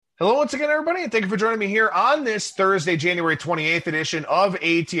Hello once again, everybody, and thank you for joining me here on this Thursday, January 28th edition of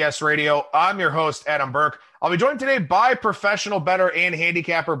ATS Radio. I'm your host, Adam Burke. I'll be joined today by professional bettor and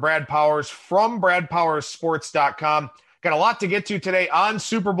handicapper Brad Powers from BradPowersSports.com. Got a lot to get to today on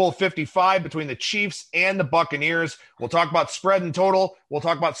Super Bowl 55 between the Chiefs and the Buccaneers. We'll talk about spread and total. We'll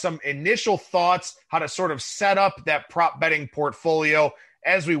talk about some initial thoughts, how to sort of set up that prop betting portfolio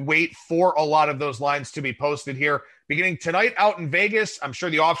as we wait for a lot of those lines to be posted here. Beginning tonight out in Vegas, I'm sure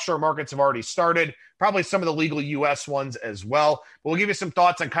the offshore markets have already started, probably some of the legal U.S. ones as well. But we'll give you some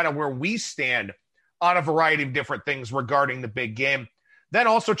thoughts on kind of where we stand on a variety of different things regarding the big game. Then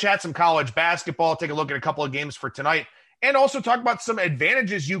also chat some college basketball, take a look at a couple of games for tonight, and also talk about some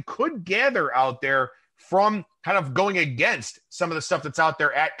advantages you could gather out there from kind of going against some of the stuff that's out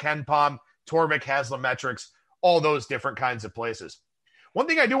there at KenPom, Torvik, Haslametrics, all those different kinds of places. One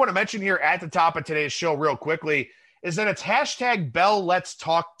thing I do want to mention here at the top of today's show real quickly is that it's hashtag Bell Let's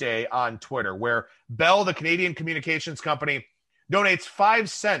Talk Day on Twitter, where Bell, the Canadian communications company, donates 5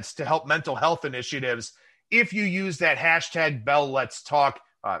 cents to help mental health initiatives if you use that hashtag Bell Let's Talk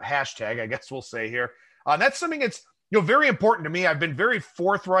hashtag, I guess we'll say here. That's something that's very important to me. I've been very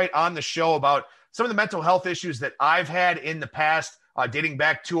forthright on the show about some of the mental health issues that I've had in the past, dating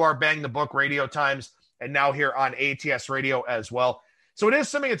back to our Bang the Book radio times and now here on ATS Radio as well. So it is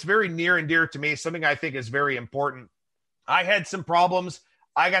something that's very near and dear to me, something I think is very important. I had some problems.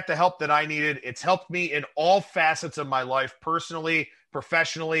 I got the help that I needed. It's helped me in all facets of my life, personally,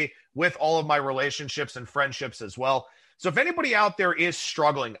 professionally, with all of my relationships and friendships as well. So if anybody out there is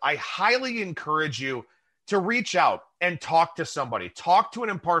struggling, I highly encourage you to reach out and talk to somebody. Talk to an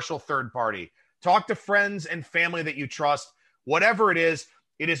impartial third party. Talk to friends and family that you trust. Whatever it is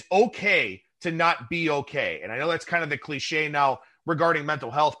okay to not be okay. And I know that's kind of the cliche now regarding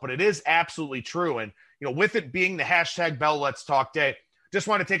mental health, but it is absolutely true. And, with it being the hashtag Bell Let's Talk Day, just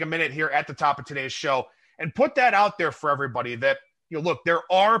want to take a minute here at the top of today's show and put that out there for everybody that, look, there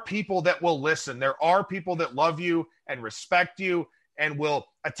are people that will listen. There are people that love you and respect you and will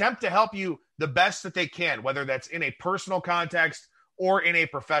attempt to help you the best that they can, whether that's in a personal context or in a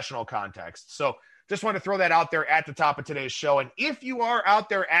professional context. So just want to throw that out there at the top of today's show. And if you are out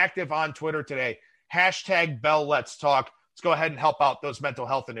there active on Twitter today, hashtag Bell Let's Talk. Let's go ahead and help out those mental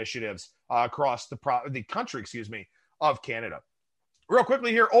health initiatives across the country, of Canada. Real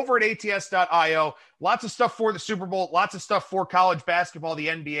quickly here, over at ATS.io, lots of stuff for the Super Bowl, lots of stuff for college basketball, the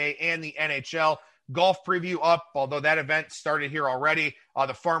NBA, and the NHL. Golf preview up, although that event started here already,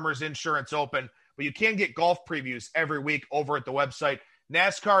 the Farmers Insurance Open. But you can get golf previews every week over at the website.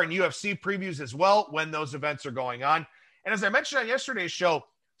 NASCAR and UFC previews as well when those events are going on. And as I mentioned on yesterday's show,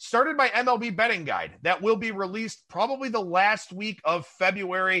 started my MLB betting guide that will be released probably the last week of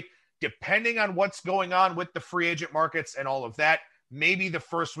February, depending on what's going on with the free agent markets and all of that, maybe the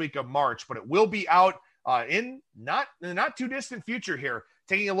first week of March, but it will be out in the not too distant future here,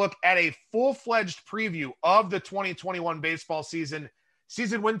 taking a look at a full-fledged preview of the 2021 baseball season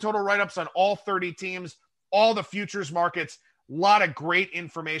win total write-ups on all 30 teams, all the futures markets, a lot of great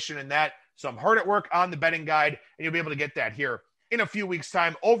information in that. So I'm hard at work on the betting guide, and you'll be able to get that here in a few weeks'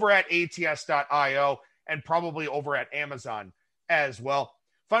 time over at ATS.io and probably over at Amazon as well.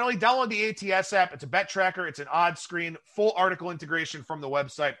 Finally, download the ATS app. It's a bet tracker. It's an odds screen, full article integration from the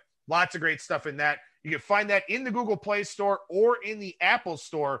website. Lots of great stuff in that. You can find that in the Google Play Store or in the Apple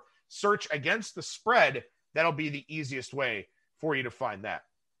Store. Search Against the Spread. That'll be the easiest way for you to find that.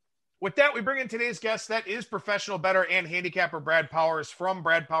 With that, we bring in today's guest. That is professional bettor and handicapper Brad Powers from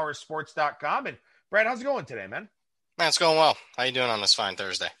BradPowersSports.com. And Brad, how's it going today, man? Man, it's going well. How you doing on this fine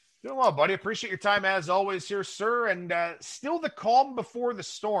Thursday? Doing well, buddy. Appreciate your time as always here, sir. And still the calm before the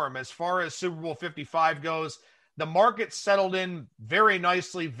storm as far as Super Bowl 55 goes. The market settled in very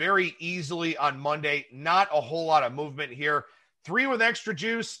nicely, very easily on Monday. Not a whole lot of movement here. 3 with extra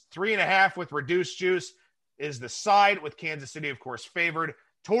juice, 3.5 with reduced juice is the side, with Kansas City, of course, favored.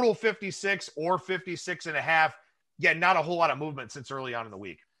 Total 56 or 56.5. Yeah, not a whole lot of movement since early on in the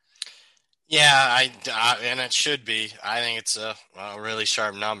week. Yeah, and it should be. I think it's a really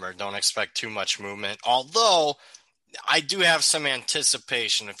sharp number. Don't expect too much movement. Although, I do have some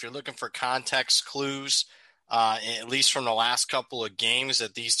anticipation. If you're looking for context clues, at least from the last couple of games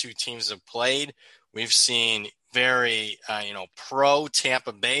that these two teams have played, we've seen very, pro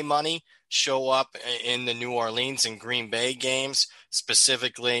Tampa Bay money show up in the New Orleans and Green Bay games,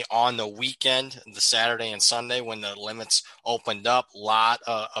 specifically on the weekend, the Saturday and Sunday when the limits opened up. A lot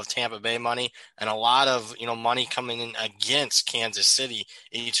of Tampa Bay money and a lot of, money coming in against Kansas City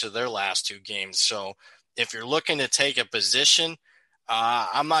each of their last 2 games. So if you're looking to take a position,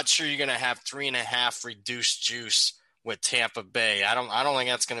 I'm not sure you're going to have 3.5 reduced juice with Tampa Bay. I don't think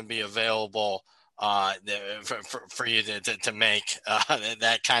that's going to be available for you to make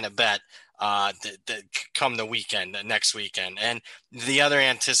that kind of bet that come the weekend, next weekend. And the other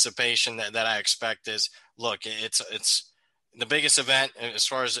anticipation that I expect is, look, it's the biggest event as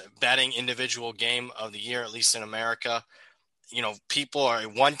far as betting individual game of the year, at least in America. People are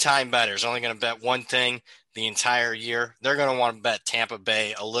one-time bettors, only going to bet one thing the entire year. They're going to want to bet Tampa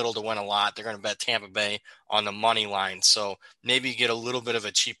Bay a little to win a lot. They're going to bet Tampa Bay on the money line. So maybe you get a little bit of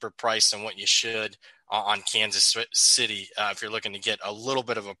a cheaper price than what you should on Kansas City if you're looking to get a little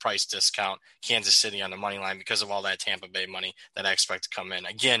bit of a price discount, Kansas City on the money line because of all that Tampa Bay money that I expect to come in.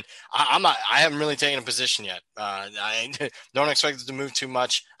 Again, I haven't really taken a position yet. I don't expect it to move too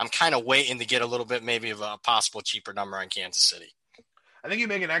much. I'm kind of waiting to get a little bit maybe of a possible cheaper number on Kansas City. I think you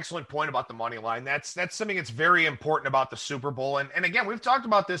make an excellent point about the money line. That's something that's very important about the Super Bowl. And again, we've talked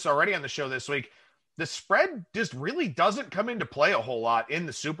about this already on the show this week. The spread just really doesn't come into play a whole lot in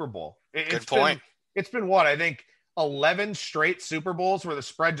the Super Bowl. Good point. It's been what, I think 11 straight Super Bowls where the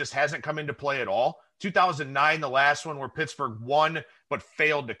spread just hasn't come into play at all. 2009, the last one where Pittsburgh won but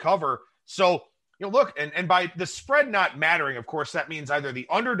failed to cover. So, look, and by the spread not mattering, of course, that means either the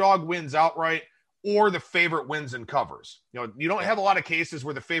underdog wins outright or the favorite wins and covers. You don't have a lot of cases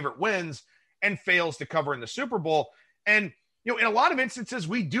where the favorite wins and fails to cover in the Super Bowl. And, in a lot of instances,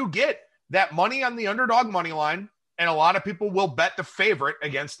 we do get that money on the underdog money line. And a lot of people will bet the favorite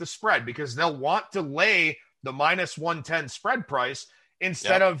against the spread because they'll want to lay the minus 110 spread price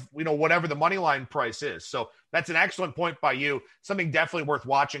instead of, whatever the money line price is. So that's an excellent point by you. Something definitely worth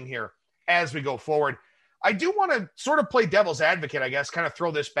watching here as we go forward. I do want to sort of play devil's advocate, I guess, kind of throw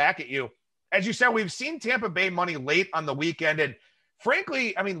this back at you. As you said, we've seen Tampa Bay money late on the weekend. And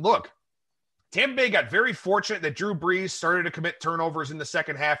frankly, look, Tampa Bay got very fortunate that Drew Brees started to commit turnovers in the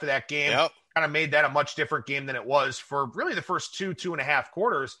second half of that game. Yep. Kind of made that a much different game than it was for really the first two and a half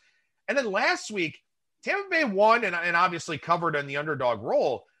quarters. And then last week, Tampa Bay won and obviously covered on the underdog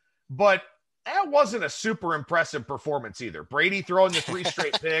role, but that wasn't a super impressive performance either. Brady throwing the 3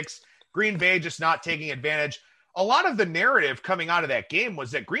 straight picks, Green Bay just not taking advantage. A lot of the narrative coming out of that game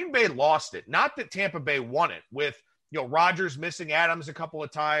was that Green Bay lost it, not that Tampa Bay won it, with Rodgers missing Adams a couple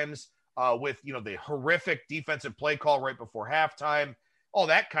of times, with the horrific defensive play call right before halftime, all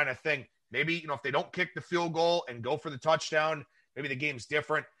that kind of thing. Maybe, if they don't kick the field goal and go for the touchdown, maybe the game's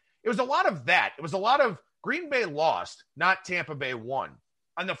different. It was a lot of that. It was a lot of Green Bay lost, not Tampa Bay won.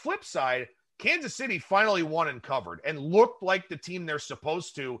 On the flip side, Kansas City finally won and covered and looked like the team they're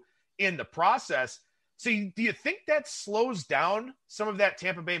supposed to in the process. So do you think that slows down some of that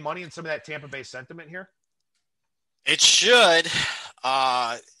Tampa Bay money and some of that Tampa Bay sentiment here? It should.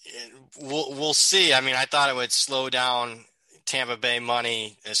 We'll see. I thought it would slow down Tampa Bay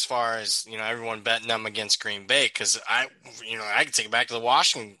money as far as, everyone betting them against Green Bay. Cause I could take it back to the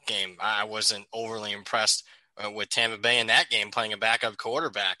Washington game. I wasn't overly impressed with Tampa Bay in that game playing a backup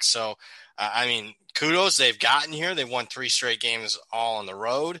quarterback. So, kudos. They've gotten here. They've won 3 straight games all on the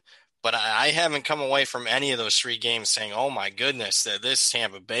road, but I haven't come away from any of those 3 games saying, oh my goodness, that this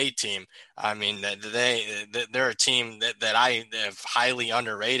Tampa Bay team, they're a team that I have highly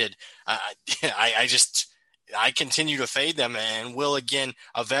underrated. I continue to fade them and will again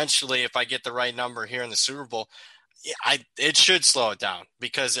eventually, if I get the right number here in the Super Bowl. It should slow it down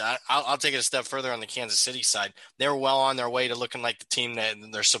because I'll take it a step further on the Kansas City side. They're well on their way to looking like the team that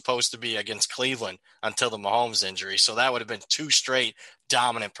they're supposed to be against Cleveland until the Mahomes injury. So that would have been 2 straight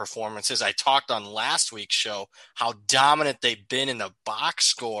dominant performances. I talked on last week's show how dominant they've been in the box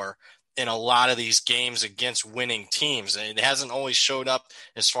score in a lot of these games against winning teams. It hasn't always showed up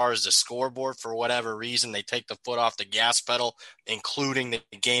as far as the scoreboard for whatever reason. They take the foot off the gas pedal, including the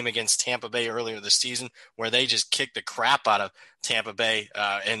game against Tampa Bay earlier this season, where they just kicked the crap out of Tampa Bay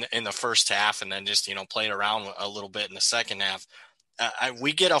in the first half and then just, played around a little bit in the second half.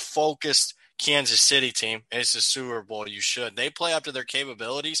 We get a focused Kansas City team. It's a Super Bowl. You should. They play up to their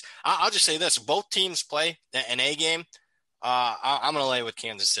capabilities. I'll just say this. Both teams play an A game. I'm going to lay with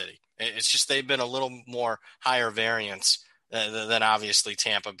Kansas City. It's just they've been a little more higher variance than obviously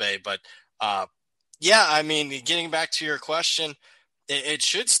Tampa Bay. But, getting back to your question, it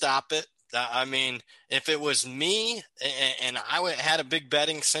should stop it. If it was me and I had a big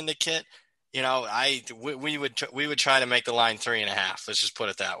betting syndicate, we would try to make the line 3.5. Let's just put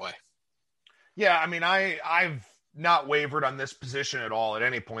it that way. Yeah, I've not wavered on this position at all at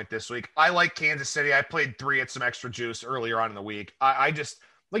any point this week. I like Kansas City. I played 3 at some extra juice earlier on in the week. I just,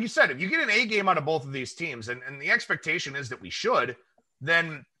 like you said, if you get an A game out of both of these teams, and the expectation is that we should,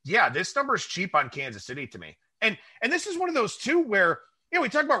 then yeah, this number is cheap on Kansas City to me. And this is one of those too where, we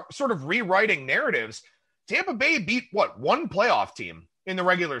talk about sort of rewriting narratives. Tampa Bay beat one playoff team in the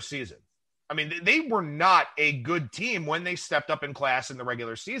regular season. I mean, they were not a good team when they stepped up in class in the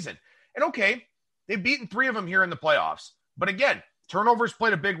regular season. And okay, they've beaten 3 of them here in the playoffs. But again, turnovers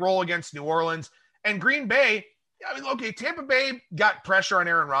played a big role against New Orleans. And Green Bay, I mean, okay, Tampa Bay got pressure on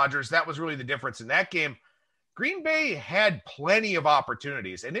Aaron Rodgers. That was really the difference in that game. Green Bay had plenty of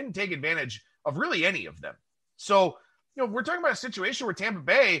opportunities and didn't take advantage of really any of them. So, we're talking about a situation where Tampa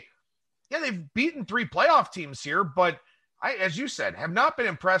Bay, they've beaten 3 playoff teams here, but as you said, have not been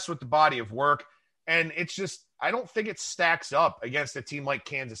impressed with the body of work. And it's just, I don't think it stacks up against a team like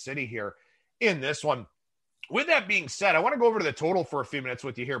Kansas City here in this one. With that being said, I want to go over to the total for a few minutes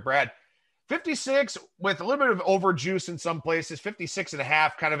with you here, Brad. 56 with a little bit of overjuice in some places,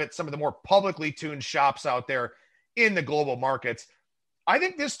 56.5 kind of at some of the more publicly tuned shops out there in the global markets. I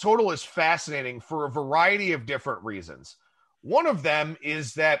think this total is fascinating for a variety of different reasons. One of them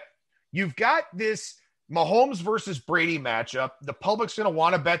is that you've got this Mahomes versus Brady matchup. The public's going to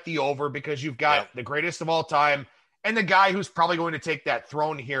want to bet the over because you've got the greatest of all time and the guy who's probably going to take that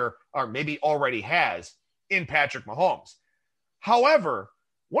throne here, or maybe already has, in Patrick Mahomes. However,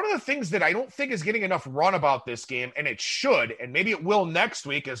 one of the things that I don't think is getting enough run about this game, and it should, and maybe it will next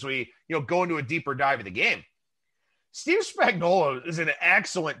week as we go into a deeper dive of the game. Steve Spagnuolo is an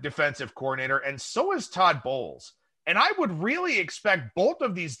excellent defensive coordinator, and so is Todd Bowles. And I would really expect both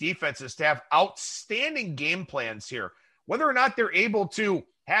of these defenses to have outstanding game plans here. Whether or not they're able to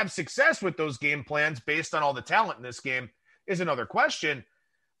have success with those game plans based on all the talent in this game is another question.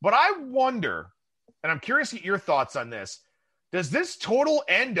 But I wonder, and I'm curious to get your thoughts on this, does this total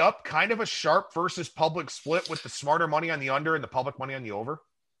end up kind of a sharp versus public split with the smarter money on the under and the public money on the over?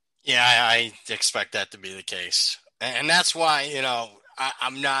 Yeah, I expect that to be the case. And that's why,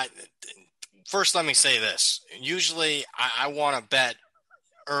 I'm not – first, let me say this. Usually I want to bet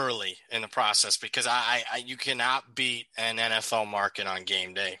early in the process because you cannot beat an NFL market on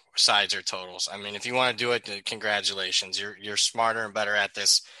game day, sides or totals. I mean, if you want to do it, congratulations. You're smarter and better at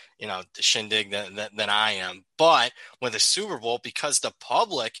this, the shindig than I am. But with a Super Bowl, because the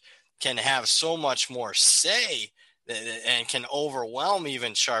public can have so much more say and can overwhelm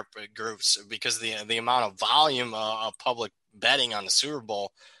even sharp groups because the amount of volume of public betting on the Super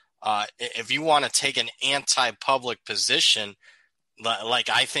Bowl, if you want to take an anti-public position, like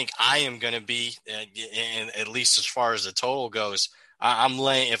I think I am going to be, at least as far as the total goes, I'm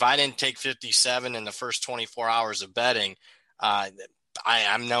laying. If I didn't take 57 in the first 24 hours of betting,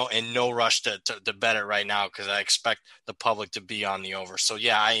 I'm in no rush to bet it right now because I expect the public to be on the over. So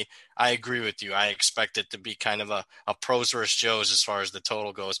yeah, I agree with you. I expect it to be kind of a pros versus Joes as far as the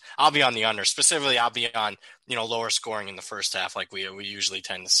total goes. I'll be on the under. Specifically, I'll be on lower scoring in the first half like we usually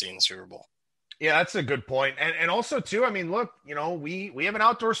tend to see in the Super Bowl. Yeah, that's a good point. And also too, I mean, look, we have an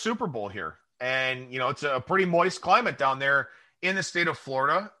outdoor Super Bowl here, and it's a pretty moist climate down there in the state of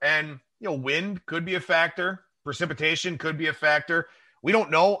Florida, and wind could be a factor, precipitation could be a factor. We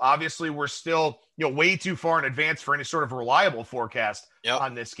don't know. Obviously, we're still way too far in advance for any sort of reliable forecast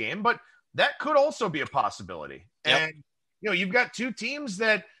on this game, but that could also be a possibility. Yep. And you've got two teams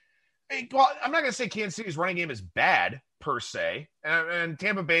that, well, I'm not going to say Kansas City's running game is bad per se, and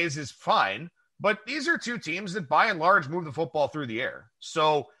Tampa Bay's is fine, but these are two teams that by and large move the football through the air.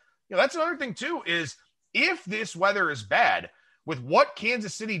 So that's another thing too, is if this weather is bad, with what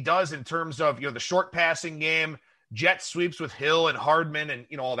Kansas City does in terms of the short passing game, jet sweeps with Hill and Hardman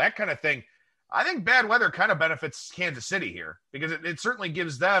and all that kind of thing, I think bad weather kind of benefits Kansas City here because it certainly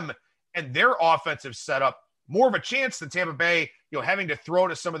gives them and their offensive setup more of a chance than Tampa Bay, having to throw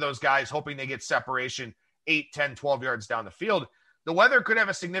to some of those guys hoping they get separation 8, 10, 12 yards down the field. The weather could have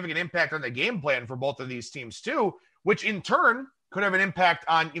a significant impact on the game plan for both of these teams too, which in turn could have an impact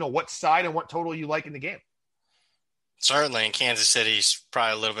on what side and what total you like in the game. Certainly, and Kansas City's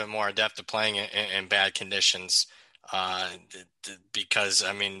probably a little bit more adept at playing in bad conditions because,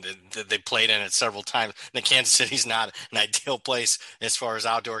 I mean, they played in it several times. The Kansas City's not an ideal place as far as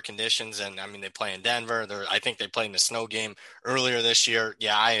outdoor conditions, and, I mean, they play in Denver. I think they played in the snow game earlier this year.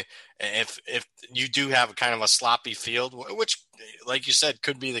 Yeah, if you do have kind of a sloppy field, which, like you said,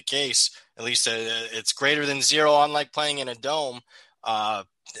 could be the case, at least it's greater than zero, unlike playing in a dome, I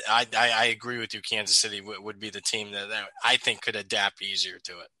agree with you. Kansas City would be the team that I think could adapt easier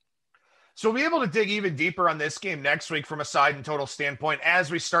to it. So we'll be able to dig even deeper on this game next week from a side and total standpoint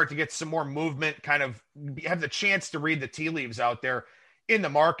as we start to get some more movement, kind of have the chance to read the tea leaves out there in the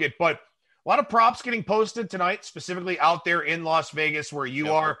market. But a lot of props getting posted tonight, specifically out there in Las Vegas where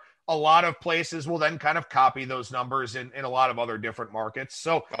you are. A lot of places will then kind of copy those numbers in a lot of other different markets.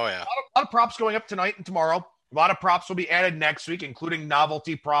 So a lot of props going up tonight and tomorrow. A lot of props will be added next week, including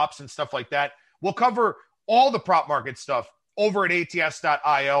novelty props and stuff like that. We'll cover all the prop market stuff over at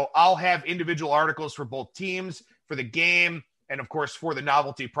ats.io. I'll have individual articles for both teams, for the game, and of course for the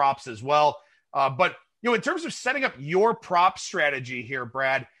novelty props as well. But in terms of setting up your prop strategy here,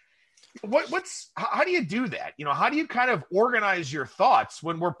 Brad, how do you do that? How do you kind of organize your thoughts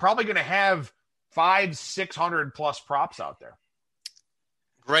when we're probably going to have 500-600 plus props out there?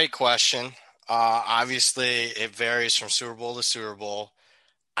 Great question. Obviously, it varies from Super Bowl to Super Bowl.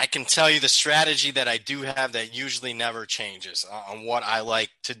 I can tell you the strategy that I do have that usually never changes on what I like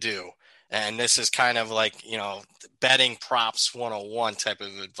to do. And this is kind of like, betting props 101 type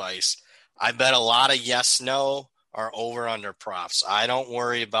of advice. I bet a lot of yes, no, or over under props. I don't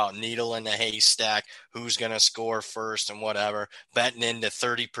worry about needle in the haystack, who's going to score first and whatever. Betting into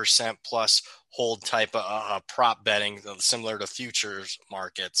 30% plus hold type of prop betting, similar to futures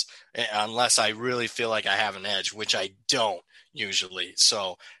markets, unless I really feel like I have an edge, which I don't usually.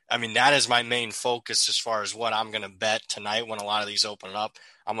 So, that is my main focus as far as what I'm going to bet tonight when a lot of these open up.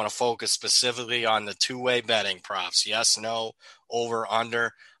 I'm going to focus specifically on the two-way betting props. Yes, no, over,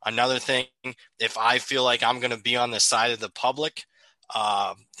 under. Another thing, if I feel like I'm going to be on the side of the public,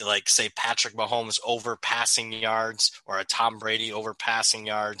 like say Patrick Mahomes over passing yards or a Tom Brady over passing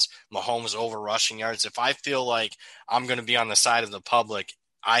yards, Mahomes over rushing yards. If I feel like I'm going to be on the side of the public,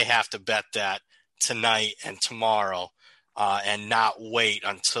 I have to bet that tonight and tomorrow and not wait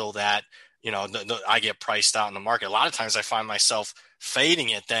until that, I get priced out in the market. A lot of times I find myself fading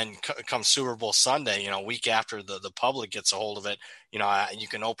it then come Super Bowl Sunday, week after the public gets a hold of it. You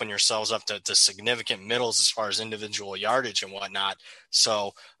can open yourselves up to significant middles as far as individual yardage and whatnot.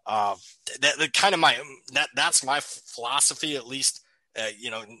 So that's my philosophy, at least,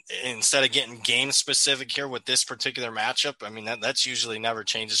 instead of getting game specific here with this particular matchup. That's usually never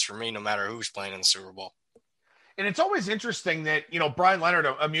changes for me, no matter who's playing in the Super Bowl. And it's always interesting that, Brian Leonard,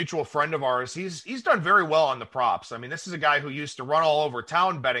 a mutual friend of ours, he's done very well on the props. This is a guy who used to run all over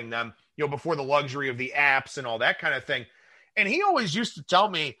town betting them, before the luxury of the apps and all that kind of thing. And he always used to tell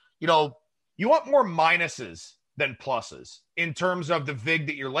me, you want more minuses than pluses in terms of the vig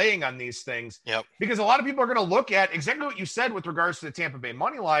that you're laying on these things. Yep. Because a lot of people are going to look at exactly what you said with regards to the Tampa Bay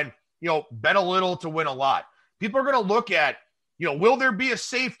money line, bet a little to win a lot. People are going to look at, will there be a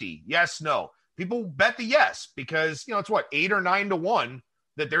safety? Yes, no. People bet the yes, because, it's 8 or 9 to 1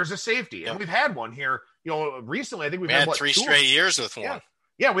 that there's a safety. Yep. And we've had one here, recently. I think we had 3 straight years with one.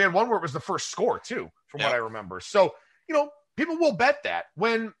 Yeah, we had one where it was the first score too, from what I remember. So, people will bet that,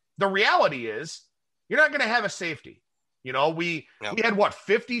 when the reality is you're not going to have a safety. We had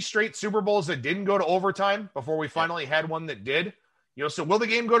 50 straight Super Bowls that didn't go to overtime before we finally had one that did. So will the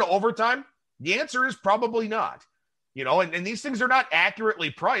game go to overtime? The answer is probably not. And these things are not accurately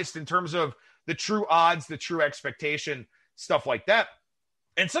priced in terms of the true odds, the true expectation, stuff like that.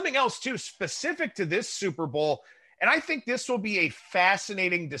 And something else too, specific to this Super Bowl, and I think this will be a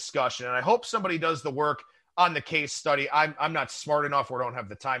fascinating discussion, and I hope somebody does the work on the case study. I'm not smart enough or don't have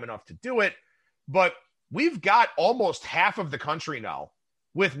the time enough to do it, but we've got almost half of the country now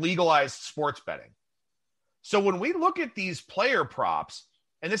with legalized sports betting. So when we look at these player props,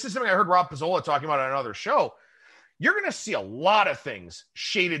 and this is something I heard Rob Pizzola talking about on another show, you're going to see a lot of things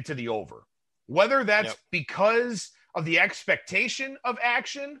shaded to the over. Whether that's because of the expectation of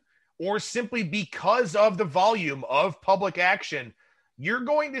action or simply because of the volume of public action, you're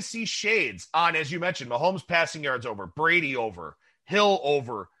going to see shades on, as you mentioned, Mahomes passing yards over, Brady over, Hill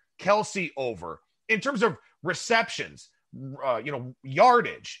over, Kelsey over. In terms of receptions,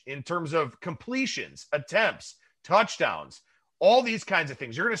 yardage, in terms of completions, attempts, touchdowns, all these kinds of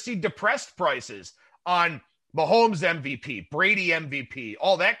things. You're going to see depressed prices on Mahomes MVP, Brady MVP,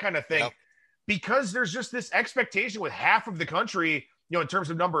 all that kind of thing. Yep. Because there's just this expectation with half of the country, in terms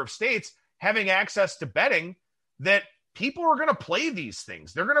of number of states, having access to betting, that people are going to play these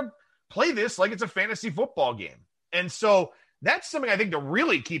things. They're going to play this like it's a fantasy football game. And so that's something I think to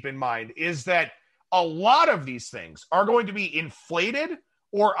really keep in mind, is that a lot of these things are going to be inflated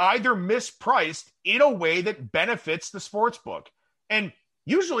or either mispriced in a way that benefits the sports book. And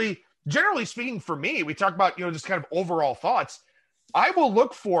usually, generally speaking, for me, we talk about, just kind of overall thoughts. I will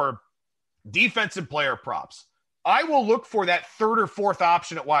look for defensive player props. I will look for that third or fourth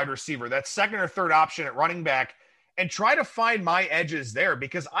option at wide receiver, that second or third option at running back, and try to find my edges there,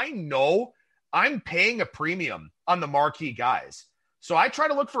 because I know I'm paying a premium on the marquee guys. So I try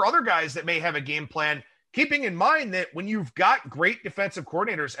to look for other guys that may have a game plan, keeping in mind that when you've got great defensive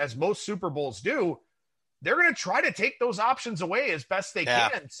coordinators, as most Super Bowls do, they're going to try to take those options away as best they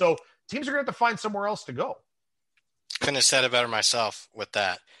can. So teams are going to have to find somewhere else to go. Couldn't have said it better myself with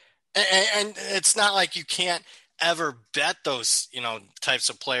that. And it's not like you can't. ever bet those, types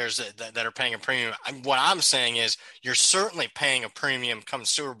of players that are paying a premium. What I'm saying is you're certainly paying a premium come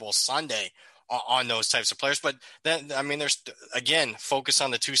Super Bowl Sunday on those types of players. But then, there's, again, focus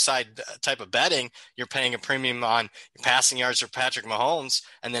on the two-side type of betting. You're paying a premium on passing yards for Patrick Mahomes,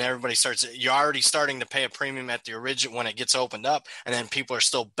 and then you're already starting to pay a premium at the original when it gets opened up, and then people are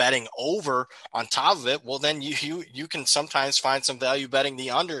still betting over on top of it. Well, then you can sometimes find some value betting the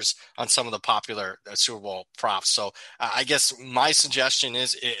unders on some of the popular Super Bowl props. So I guess my suggestion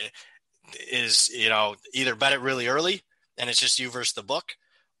is either bet it really early and it's just you versus the book,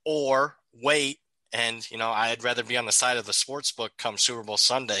 or wait. And, I'd rather be on the side of the sports book come Super Bowl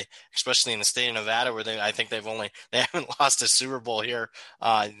Sunday, especially in the state of Nevada, where I think they haven't lost a Super Bowl here,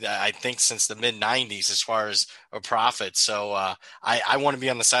 I think, since the mid-'90s as far as a profit. So I want to be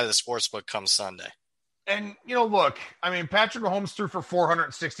on the side of the sports book come Sunday. And, look, Patrick Mahomes threw for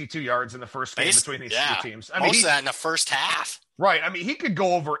 462 yards in the first game between these two teams. Most of that in the first half. Right. He could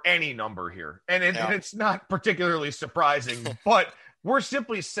go over any number here, and it's not particularly surprising, but we're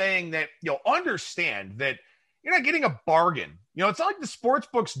simply saying that, understand that you're not getting a bargain. It's not like the sports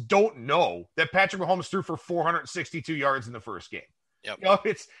books don't know that Patrick Mahomes threw for 462 yards in the first game. Yep.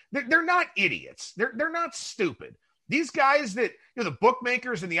 They're not idiots. They're not stupid. These guys that, the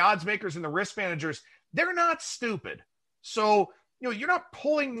bookmakers and the odds makers and the risk managers, they're not stupid. So, you're not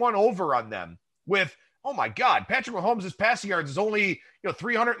pulling one over on them with, oh my God, Patrick Mahomes' passing yards is only,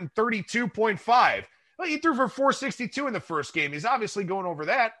 332.5. Well, he threw for 462 in the first game. He's obviously going over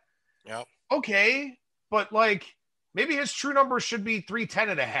that. Yep. Okay, but maybe his true number should be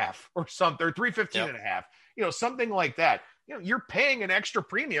 310.5 or something, or 315.5. Something like that. You're paying an extra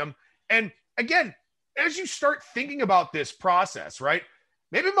premium. And again, as you start thinking about this process, right?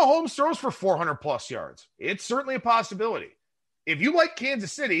 Maybe Mahomes throws for 400 plus yards. It's certainly a possibility. If you like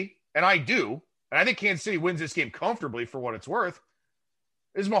Kansas City, and I do, and I think Kansas City wins this game comfortably for what it's worth,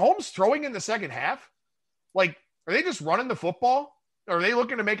 is Mahomes throwing in the second half? Are they just running the football? Or are they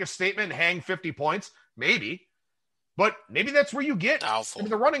looking to make a statement and hang 50 points? Maybe. But maybe that's where you get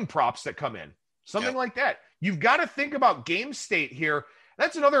the running props that come in. Something like that. You've got to think about game state here.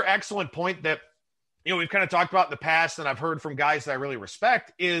 That's another excellent point that, we've kind of talked about in the past, and I've heard from guys that I really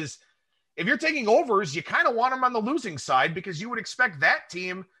respect, is if you're taking overs, you kind of want them on the losing side because you would expect that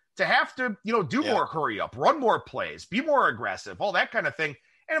team to have to, do more hurry up, run more plays, be more aggressive, all that kind of thing.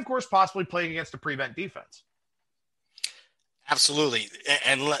 And, of course, possibly playing against a prevent defense. Absolutely.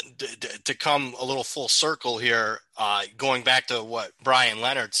 And to come a little full circle here, going back to what Brian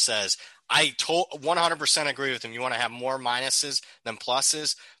Leonard says, I 100% agree with him. You want to have more minuses than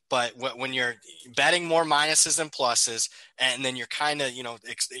pluses. But when you're betting more minuses than pluses, and then you're kind of,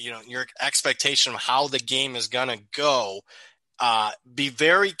 your expectation of how the game is going to go, be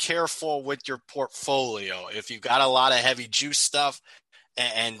very careful with your portfolio. If you've got a lot of heavy juice stuff,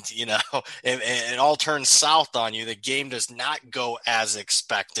 and it all turns south on you, the game does not go as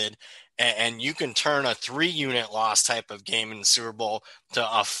expected, and you can turn a 3-unit loss type of game in the Super Bowl to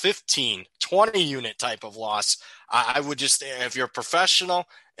a 15, 20-unit type of loss. I would just, if you're a professional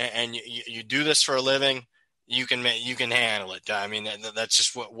and you do this for a living, you can handle it. That's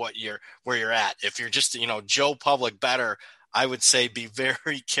just where you're at. If you're just, Joe Public bettor, I would say be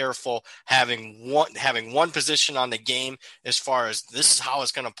very careful having one position on the game as far as this is how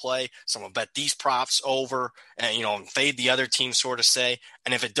it's going to play. So I'm going to bet these props over and, fade the other team, sort of say.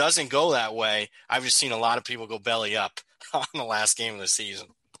 And if it doesn't go that way, I've just seen a lot of people go belly up on the last game of the season.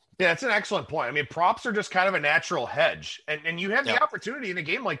 Yeah, that's an excellent point. Props are just kind of a natural hedge. And you have the opportunity in a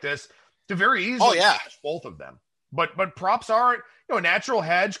game like this to very easily catch both of them. But props are, a natural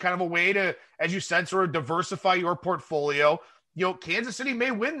hedge, kind of a way to, as you said, sort of diversify your portfolio. Kansas City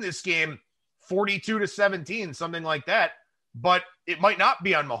may win this game 42-17, something like that, but it might not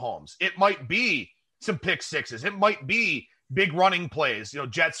be on Mahomes. It might be some pick sixes. It might be big running plays,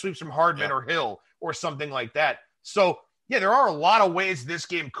 jet sweeps from Hardman or Hill or something like that. So, there are a lot of ways this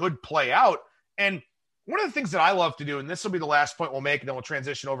game could play out. And one of the things that I love to do, and this will be the last point we'll make, and then we'll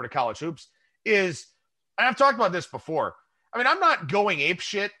transition over to college hoops, is, and I've talked about this before, I'm not going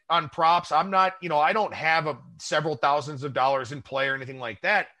apeshit on props. I'm not, I don't have several thousands of dollars in play or anything like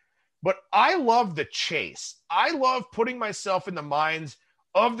that. But I love the chase. I love putting myself in the minds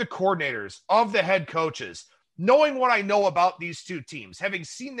of the coordinators, of the head coaches, knowing what I know about these two teams, having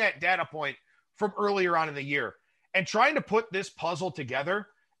seen that data point from earlier on in the year, and trying to put this puzzle together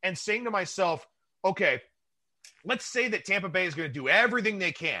and saying to myself, okay, let's say that Tampa Bay is going to do everything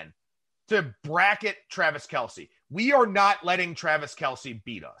they can to bracket Travis Kelce. We are not letting Travis Kelce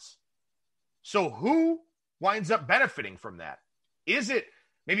beat us. So who winds up benefiting from that? Is it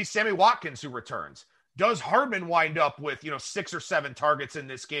maybe Sammy Watkins who returns? does Hardman wind up with, 6 or 7 targets in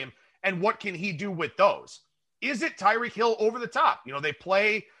this game? And what can he do with those? Is it Tyreek Hill over the top?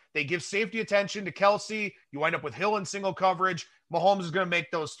 They give safety attention to Kelsey. You wind up with Hill in single coverage. Mahomes is going to make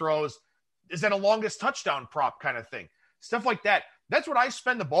those throws. Is that a longest touchdown prop kind of thing? Stuff like that. That's what I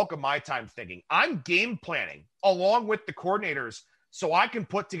spend the bulk of my time thinking. I'm game planning along with the coordinators so I can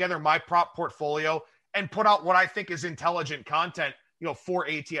put together my prop portfolio and put out what I think is intelligent content, for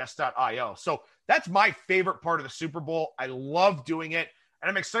ATS.io. So that's my favorite part of the Super Bowl. I love doing it. And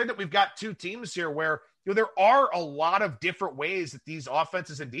I'm excited that we've got 2 teams here where there are a lot of different ways that these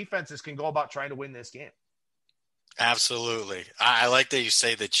offenses and defenses can go about trying to win this game. Absolutely. I like that you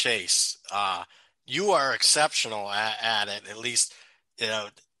say the chase. You are exceptional at it, at least,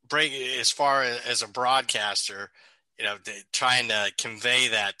 as far as a broadcaster, trying to convey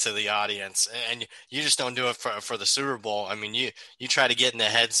that to the audience. And you just don't do it for the Super Bowl. I mean, you try to get in the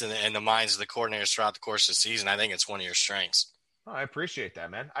heads and the minds of the coordinators throughout the course of the season. I think it's one of your strengths. Oh, I appreciate that,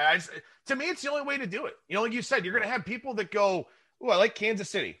 man. To me, it's the only way to do it. Like you said, you're going to have people that go, "Oh, I like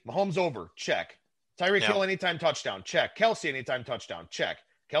Kansas City. Mahomes over. Check. Tyreek Hill anytime touchdown. Check. Kelsey anytime touchdown. Check.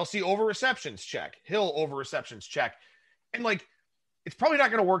 Kelsey over receptions. Check. Hill over receptions. Check." And it's probably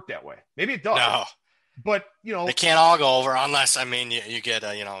not going to work that way. Maybe it does. No. But, they can't all go over unless, you get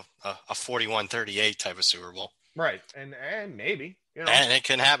a 41-38 type of Super Bowl. Right. And maybe, and it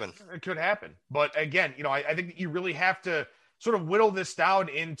can happen. It could happen. But again, I think that you really have to sort of whittle this down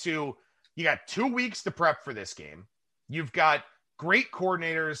into, you got 2 weeks to prep for this game. You've got great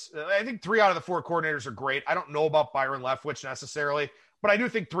coordinators. I think 3 out of the 4 coordinators are great. I don't know about Byron Leftwich necessarily, but I do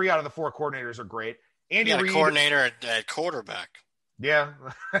think 3 out of the 4 coordinators are great. Andy Reid, coordinator at quarterback. Yeah,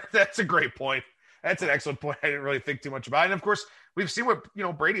 that's a great point. That's an excellent point. I didn't really think too much about it. And of course, we've seen what,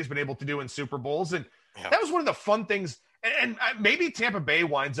 Brady's been able to do in Super Bowls. And that was one of the fun things. And maybe Tampa Bay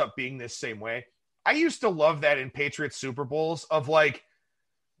winds up being this same way. I used to love that in Patriots Super Bowls of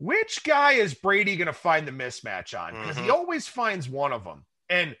which guy is Brady going to find the mismatch on? Because he always finds one of them.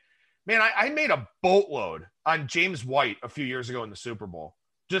 And man, I made a boatload on James White a few years ago in the Super Bowl.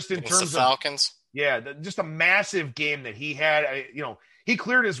 Just in terms of the Falcons. Yeah, just a massive game that he had. He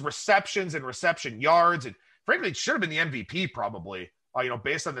cleared his receptions and reception yards, and frankly, it should have been the MVP probably,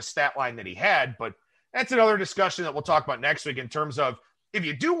 based on the stat line that he had. But that's another discussion that we'll talk about next week in terms of if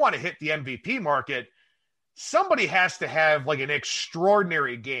you do want to hit the MVP market, somebody has to have an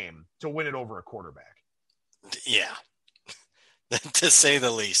extraordinary game to win it over a quarterback. Yeah, to say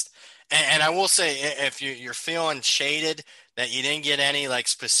the least. And I will say, if you're feeling shaded that you didn't get any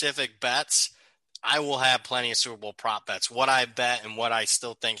specific bets, I will have plenty of Super Bowl prop bets. What I bet and what I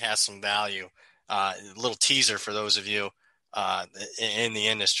still think has some value. A little teaser for those of you in the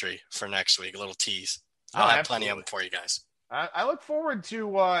industry for next week. A little tease. I'll have plenty of them for you guys. I look forward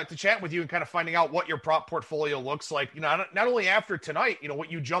to chat with you and kind of finding out what your prop portfolio looks like. Not only after tonight,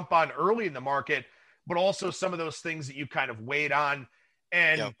 what you jump on early in the market, but also some of those things that you kind of weighed on.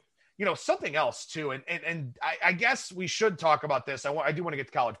 And something else too. And I guess we should talk about this. I do want to get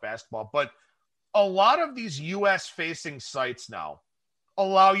to college basketball, but a lot of these U.S. facing sites now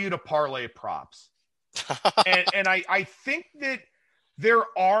allow you to parlay props. and I think that there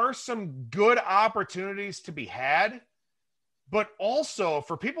are some good opportunities to be had, but also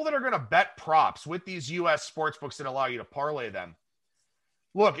for people that are going to bet props with these U.S. sportsbooks that allow you to parlay them.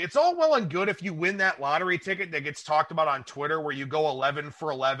 Look, it's all well and good if you win that lottery ticket that gets talked about on Twitter where you go 11 for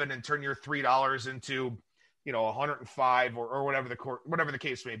 11 and turn your $3 into, 105 or whatever the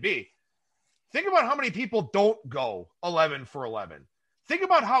case may be. Think about how many people don't go 11 for 11. Think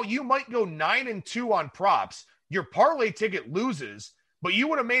about how you might go 9-2 on props. Your parlay ticket loses, but you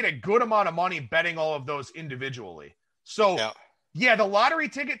would have made a good amount of money betting all of those individually. So, yeah, the lottery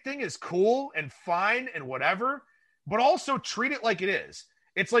ticket thing is cool and fine and whatever, but also treat it like it is.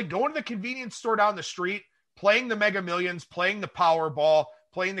 It's like going to the convenience store down the street, playing the Mega Millions, playing the Powerball,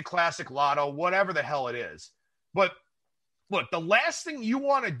 playing the Classic Lotto, whatever the hell it is. But look, the last thing you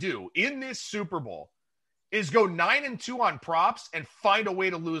want to do in this Super Bowl is go 9-2 on props and find a way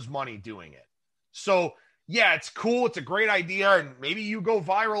to lose money doing it. So, yeah, it's cool. It's a great idea. And maybe you go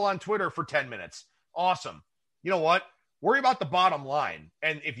viral on Twitter for 10 minutes. Awesome. You know what? Worry about the bottom line.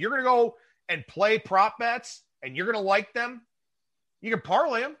 And if you're going to go and play prop bets and you're going to like them, you can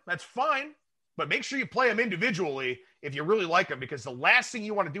parlay them. That's fine. But make sure you play them individually if you really like them, because the last thing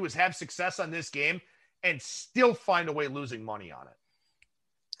you want to do is have success on this game and still find a way losing money on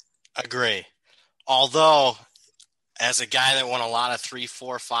it. Agree. Although, as a guy that won a lot of 3,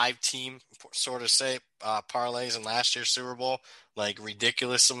 4, 5 team sort of parlays in last year's Super Bowl,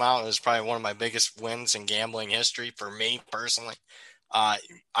 ridiculous amount. It was probably one of my biggest wins in gambling history for me personally.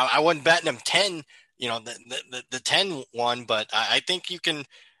 I wasn't betting them 10, the 10-1, but I think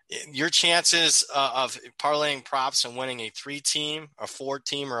your chances of parlaying props and winning a 3-team, a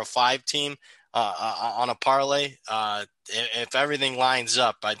 4-team, or a 5-team on a parlay, if everything lines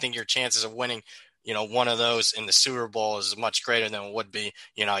up, I think your chances of winning, one of those in the Super Bowl is much greater than it would be,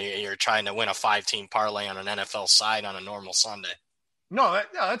 you're trying to win a 5-team parlay on an NFL side on a normal Sunday. No,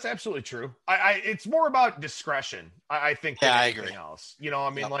 that's absolutely true. It's more about discretion, I think, than anything else.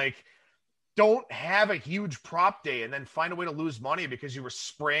 Don't have a huge prop day and then find a way to lose money because you were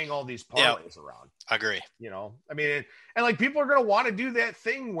spraying all these parlays around. I agree. And people are going to want to do that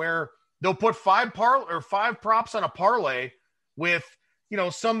thing where they'll put 5 props on a parlay with,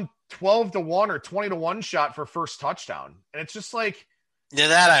 some 12-1 or 20-1 shot for first touchdown. And it's just like,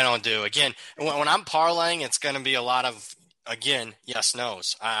 that I don't do. Again, when I'm parlaying, it's going to be a lot of, yes,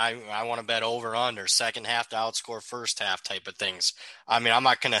 no's. I want to bet over under second half to outscore first half type of things. I'm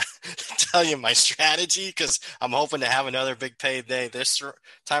not going to tell you my strategy because I'm hoping to have another big payday this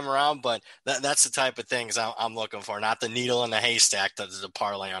time around, but that's the type of things I'm looking for, not the needle in the haystack that is a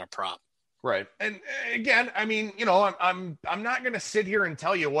parlay on a prop. Right. And again, I'm not going to sit here and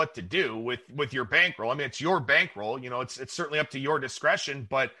tell you what to do with your bankroll. It's your bankroll, it's certainly up to your discretion,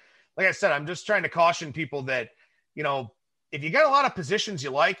 but like I said, I'm just trying to caution people that, if you got a lot of positions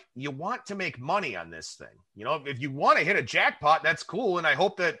you want to make money on this thing. If you want to hit a jackpot, that's cool. And I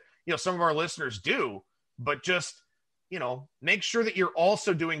hope that, some of our listeners do, but just, make sure that you're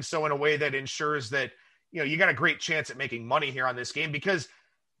also doing so in a way that ensures that, you got a great chance at making money here on this game, because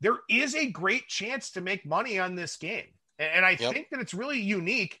there is a great chance to make money on this game. And I think that it's really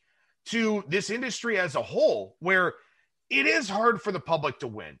unique to this industry as a whole, where it is hard for the public to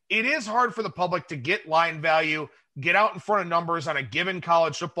win. It is hard for the public to get line value, get out in front of numbers on a given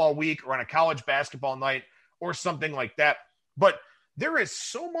college football week or on a college basketball night or something like that. But there is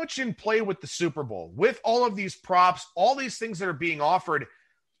so much in play with the Super Bowl, with all of these props, all these things that are being offered.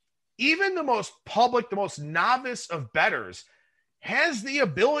 Even the most public, the most novice of bettors has the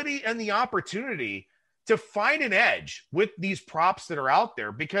ability and the opportunity to find an edge with these props that are out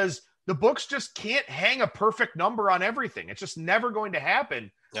there, because the books just can't hang a perfect number on everything. It's just never going to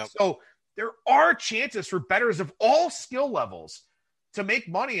happen. Yep. So there are chances for bettors of all skill levels to make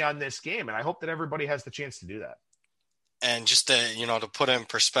money on this game. And I hope that everybody has the chance to do that. And just to put it in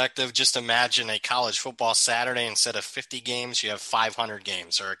perspective, just imagine a college football Saturday, instead of 50 games, you have 500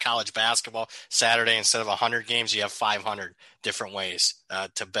 games, or a college basketball Saturday, instead of 100 games, you have 500 different ways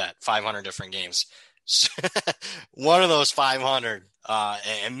to bet, 500 different games. One of those 500,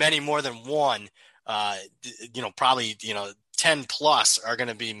 and many more than one, probably, 10 plus are going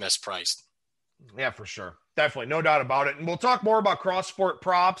to be mispriced. Yeah, for sure. Definitely. No doubt about it. And we'll talk more about cross-sport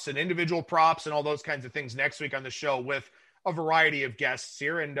props and individual props and all those kinds of things next week on the show with a variety of guests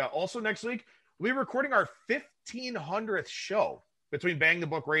here. And also next week, we'll be recording our 1500th show between Bang the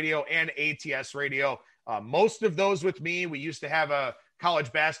Book Radio and ATS Radio. Most of those with me. We used to have a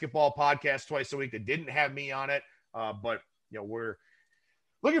college basketball podcast twice a week that didn't have me on it. But we're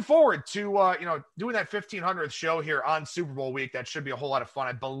looking forward to, doing that 1500th show here on Super Bowl week. That should be a whole lot of fun.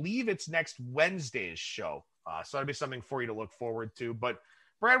 I believe it's next Wednesday's show. So that'll be something for you to look forward to. But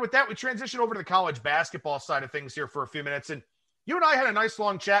Brad, with that, we transition over to the college basketball side of things here for a few minutes. And you and I had a nice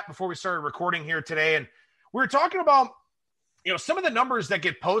long chat before we started recording here today. And we were talking about, some of the numbers that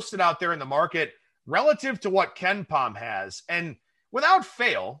get posted out there in the market relative to what KenPom has. And without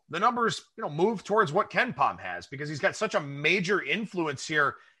fail, the numbers, move towards what KenPom has, because he's got such a major influence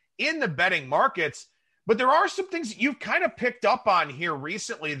here in the betting markets. But there are some things that you've kind of picked up on here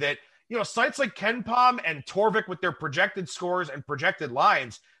recently that, sites like KenPom and Torvik with their projected scores and projected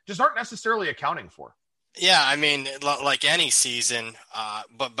lines just aren't necessarily accounting for. Yeah, like any season,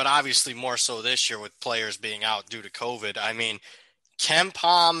 but obviously more so this year with players being out due to COVID.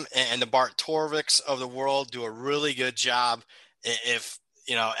 KenPom and the Bart Torviks of the world do a really good job. If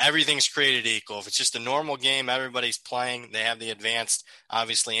everything's created equal, if it's just a normal game, everybody's playing, they have the advanced,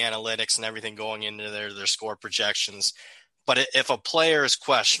 obviously, analytics and everything going into their score projections. But if a player is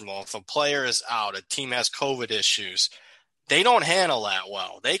questionable, if a player is out, a team has COVID issues, they don't handle that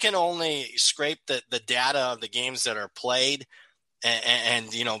well. They can only scrape the data of the games that are played and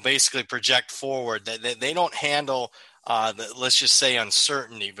basically project forward. They don't handle let's just say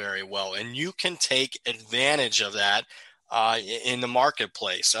uncertainty very well. And you can take advantage of that in the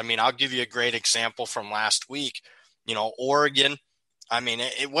marketplace. I'll give you a great example from last week. Oregon,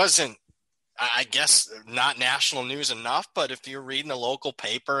 it wasn't, I guess, not national news enough, but if you're reading a local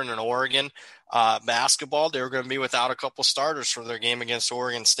paper in an Oregon basketball, they were going to be without a couple starters for their game against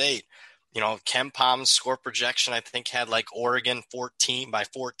Oregon State. KenPom's score projection, I think, had like Oregon 14.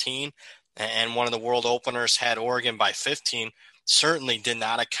 and one of the world openers had Oregon by 15, certainly did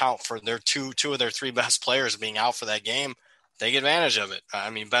not account for their two of their three best players being out for that game. Take advantage of it. I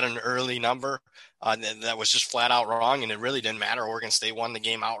mean, bet an early number that was just flat out wrong, and it really didn't matter. Oregon State won the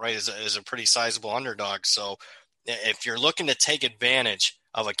game outright as a pretty sizable underdog. So if you're looking to take advantage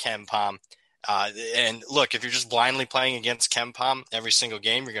of a KenPom, and look, if you're just blindly playing against KenPom every single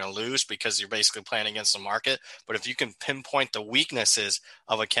game, you're going to lose because you're basically playing against the market. But if you can pinpoint the weaknesses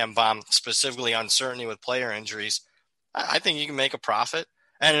of a KenPom, specifically uncertainty with player injuries, I think you can make a profit.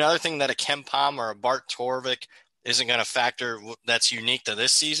 And another thing that a KenPom or a Bart Torvik isn't going to factor that's unique to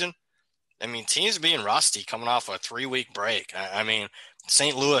this season. I mean, teams being rusty coming off a 3-week break. I mean,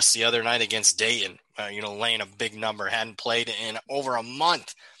 St. Louis the other night against Dayton, laying a big number, hadn't played in over a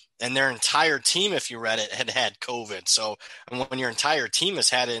month. And their entire team, if you read it, had COVID. So when your entire team has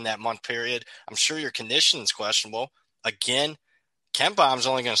had it in that month period, I'm sure your conditioning's questionable. Again, KenPom's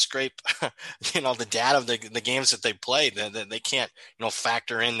only going to scrape, the data of the games that they played. They can't,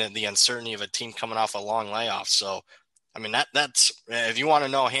 factor in the uncertainty of a team coming off a long layoff. So, I mean, that's if you want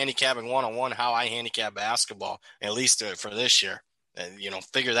to know handicapping 101, how I handicap basketball, at least for this year,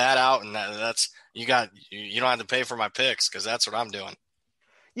 figure that out. And that's you don't have to pay for my picks because that's what I'm doing.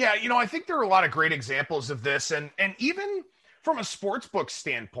 Yeah, I think there are a lot of great examples of this, and even from a sportsbook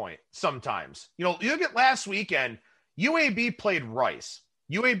standpoint, sometimes, you look at last weekend, UAB played Rice.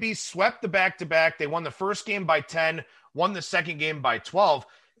 UAB swept the back-to-back. They won the first game by 10, won the second game by 12.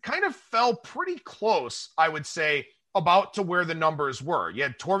 Kind of fell pretty close, I would say, about to where the numbers were. You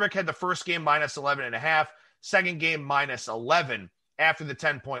had Torvik had the first game minus 11.5, second game minus 11 after the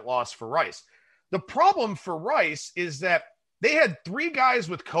 10-point loss for Rice. The problem for Rice is that they had 3 guys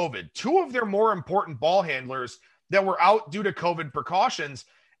with COVID, 2 of their more important ball handlers that were out due to COVID precautions.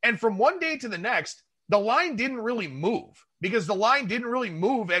 And from one day to the next, the line didn't really move because the line didn't really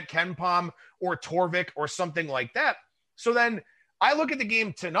move at KenPom or Torvik or something like that. So then I look at the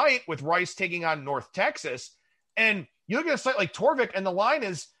game tonight with Rice taking on North Texas, and you look at a site like Torvik, and the line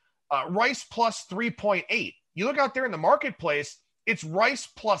is Rice plus 3.8. You look out there in the marketplace, it's Rice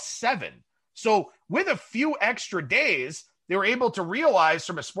plus 7. So with a few extra days, they were able to realize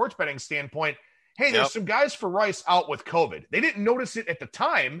from a sports betting standpoint, hey, there's some guys for Rice out with COVID. They didn't notice it at the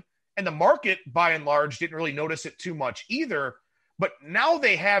time, and the market, by and large, didn't really notice it too much either. But now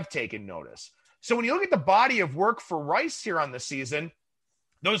they have taken notice. So when you look at the body of work for Rice here on the season,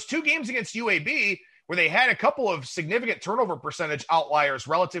 those 2 games against UAB, where they had a couple of significant turnover percentage outliers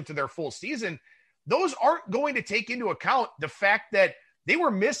relative to their full season, those aren't going to take into account the fact that they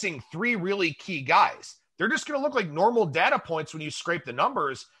were missing 3 really key guys. They're just going to look like normal data points when you scrape the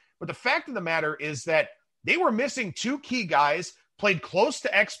numbers. But the fact of the matter is that they were missing 2 key guys, played close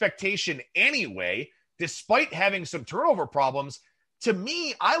to expectation anyway, despite having some turnover problems. To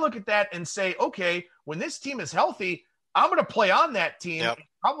me, I look at that and say, okay, when this team is healthy, I'm going to play on that team, and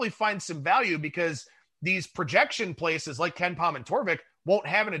probably find some value because these projection places like KenPom and Torvik won't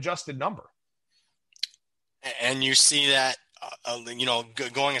have an adjusted number. And you see that,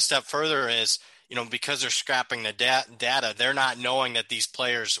 going a step further is, because they're scrapping the data, they're not knowing that these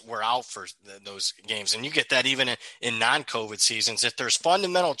players were out for those games. And you get that even in non-COVID seasons. If there's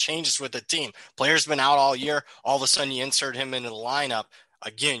fundamental changes with the team, player's been out all year, all of a sudden you insert him into the lineup.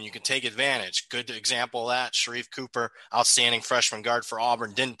 Again, you can take advantage. Good example of that, Sharif Cooper, outstanding freshman guard for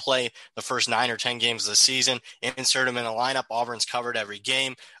Auburn, didn't play the first 9 or 10 games of the season. Insert him in the lineup. Auburn's covered every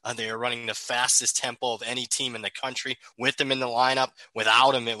game. They are running the fastest tempo of any team in the country with him in the lineup.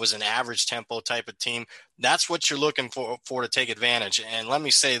 Without him, it was an average tempo type of team. That's what you're looking for to take advantage. And let me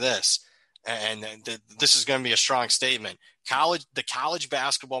say this, and this is going to be a strong statement. The college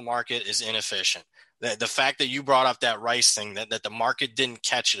basketball market is inefficient. The fact that you brought up that Rice thing, that the market didn't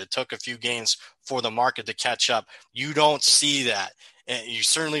catch it. It took a few games for the market to catch up. You don't see that. You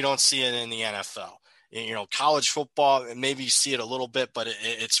certainly don't see it in the NFL. College football, maybe you see it a little bit, but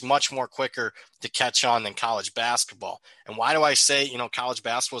it's much more quicker to catch on than college basketball. And why do I say, college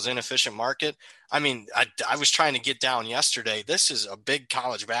basketball is an inefficient market? I mean, I was trying to get down yesterday. This is a big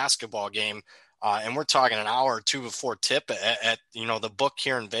college basketball game. And we're talking an hour or 2 before tip at the book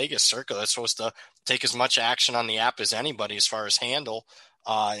here in Vegas Circle. That's supposed to take as much action on the app as anybody as far as handle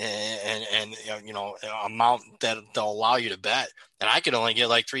and amount that they'll allow you to bet. And I could only get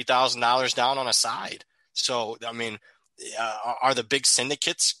like $3,000 down on a side. So, I mean, are the big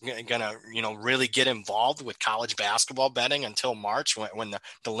syndicates going to, really get involved with college basketball betting until March when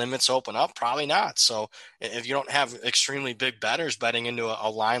the limits open up? Probably not. So if you don't have extremely big bettors betting into a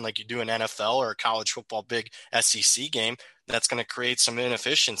line like you do in NFL or a college football big SEC game, that's going to create some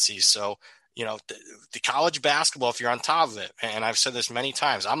inefficiencies. So the college basketball, if you're on top of it, and I've said this many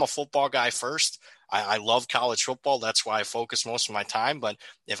times, I'm a football guy first. I love college football. That's why I focus most of my time. But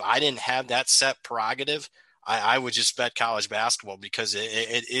if I didn't have that set prerogative, I would just bet college basketball because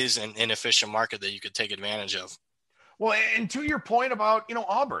it is an inefficient market that you could take advantage of. Well, and to your point about,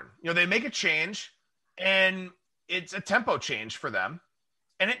 Auburn, they make a change and it's a tempo change for them.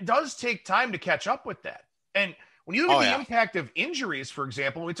 And it does take time to catch up with that. And when you look at the impact of injuries, for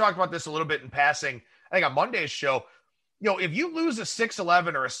example, we talked about this a little bit in passing, I think on Monday's show, if you lose a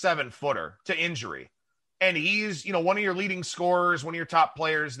 6'11" or a 7-footer to injury, and he's, one of your leading scorers, one of your top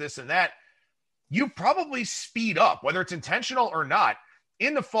players, this and that, you probably speed up, whether it's intentional or not,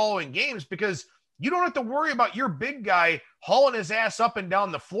 in the following games because you don't have to worry about your big guy hauling his ass up and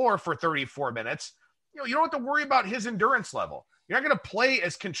down the floor for 34 minutes. You don't have to worry about his endurance level. You're not going to play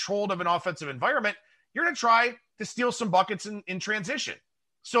as controlled of an offensive environment. You're going to try to steal some buckets in transition.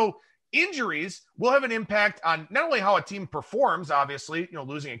 So injuries will have an impact on not only how a team performs, obviously,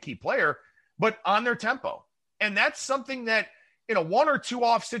 losing a key player, but on their tempo. And that's something that in a 1 or 2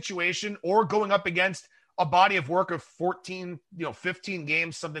 off situation or going up against a body of work of 14, 15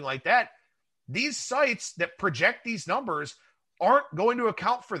 games, something like that, these sites that project these numbers aren't going to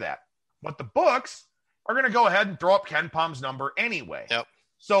account for that. But the books are going to go ahead and throw up Ken Palm's number anyway. Yep.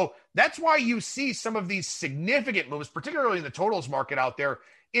 So that's why you see some of these significant moves, particularly in the totals market out there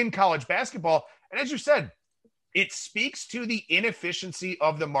in college basketball. And as you said, it speaks to the inefficiency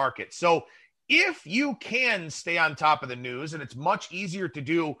of the market. So if you can stay on top of the news, and it's much easier to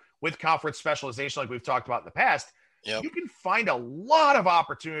do with conference specialization like we've talked about in the past, you can find a lot of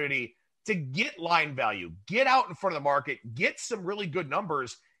opportunity to get line value, get out in front of the market, get some really good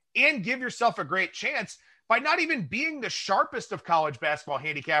numbers, and give yourself a great chance by not even being the sharpest of college basketball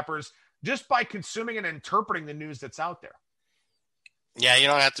handicappers, just by consuming and interpreting the news that's out there. Yeah, you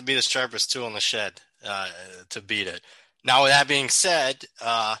don't have to be the sharpest tool in the shed to beat it. Now, with that being said,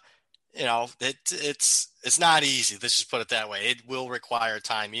 it's not easy. Let's just put it that way. It will require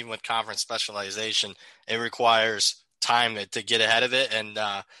time. Even with conference specialization, it requires time to get ahead of it. And,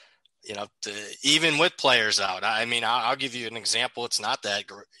 even with players out, I mean, I'll give you an example. It's not that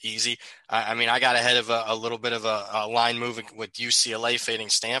easy. I got ahead of a little bit of a line moving with UCLA fading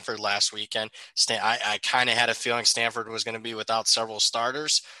Stanford last weekend. I kind of had a feeling Stanford was going to be without several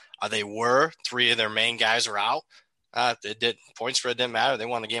starters. They were. 3 of their main guys are out. Point spread didn't matter. They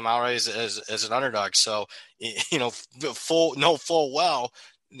won the game outright as an underdog. So, full well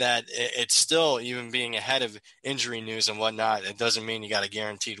that it's still, even being ahead of injury news and whatnot, it doesn't mean you got a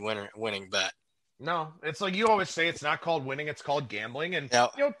guaranteed winning bet. No, it's like you always say, it's not called winning, it's called gambling. And,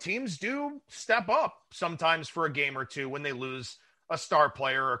 teams do step up sometimes for a game or two when they lose a star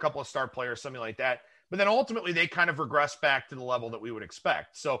player or a couple of star players, something like that. But then ultimately they kind of regress back to the level that we would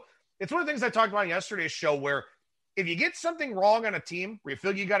expect. So it's one of the things I talked about in yesterday's show, where if you get something wrong on a team where you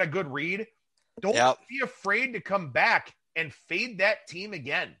feel you got a good read, don't be afraid to come back and fade that team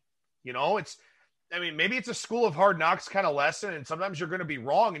again. Maybe it's a school of hard knocks kind of lesson, and sometimes you're going to be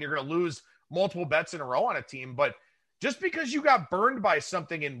wrong and you're going to lose multiple bets in a row on a team. But just because you got burned by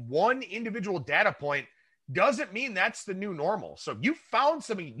something in one individual data point doesn't mean that's the new normal. So if you found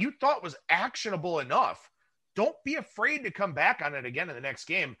something you thought was actionable enough, don't be afraid to come back on it again in the next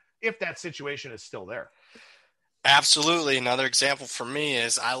game if that situation is still there. Absolutely. Another example for me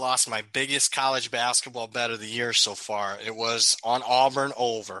is I lost my biggest college basketball bet of the year so far. It was on Auburn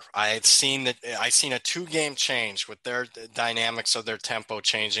over. I seen a 2-game change with their dynamics of their tempo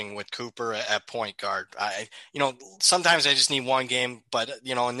changing with Cooper at point guard. Sometimes I just need one game, but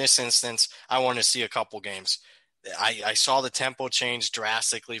in this instance, I want to see a couple games. I saw the tempo change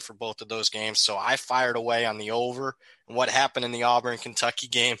drastically for both of those games, so I fired away on the over. And what happened in the Auburn-Kentucky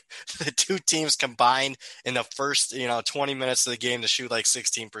game, the two teams combined in the first 20 minutes of the game to shoot like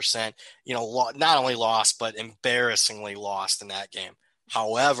 16%, not only lost, but embarrassingly lost in that game.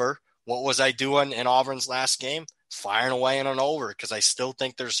 However, what was I doing in Auburn's last game? Firing away in an over, because I still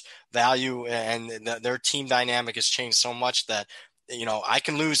think there's value, and their team dynamic has changed so much that I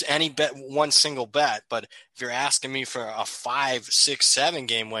can lose any bet, one single bet, but if you're asking me for a 5, 6, 7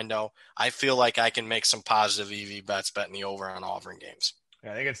 game window, I feel like I can make some positive EV bets betting the over on Auburn games.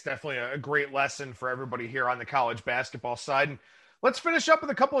 Yeah, I think it's definitely a great lesson for everybody here on the college basketball side. And let's finish up with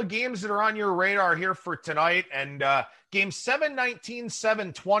a couple of games that are on your radar here for tonight. And game 719,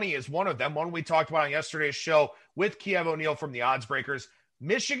 720 is one of them. One we talked about on yesterday's show with Kiev O'Neill from the Odds Breakers.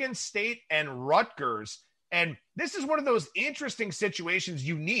 Michigan State and Rutgers. And this is one of those interesting situations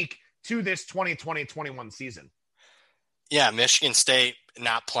unique to this 2020-21 season. Yeah, Michigan State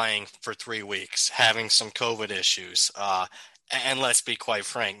not playing for 3 weeks, having some COVID issues. And let's be quite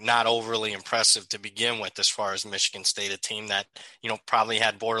frank, not overly impressive to begin with as far as Michigan State, a team that, probably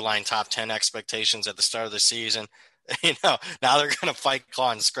had borderline top 10 expectations at the start of the season. Now they're going to fight,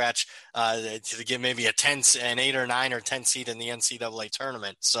 claw, and scratch to get maybe an 8 or 9 or 10 seed in the NCAA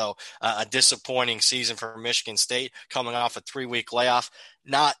tournament. So a disappointing season for Michigan State coming off a 3-week layoff.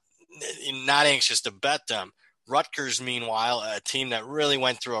 Not anxious to bet them. Rutgers, meanwhile, a team that really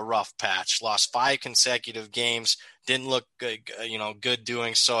went through a rough patch, lost 5 consecutive games, didn't look good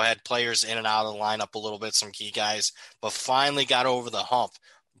doing so, had players in and out of the lineup a little bit, some key guys, but finally got over the hump,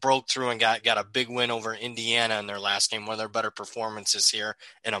 broke through and got a big win over Indiana in their last game, one of their better performances here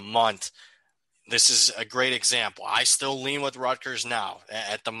in a month. This is a great example. I still lean with Rutgers now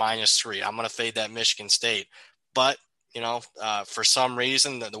at the -3. I'm going to fade that Michigan State, but for some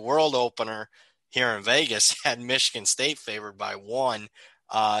reason, the world opener here in Vegas had Michigan State favored by 1.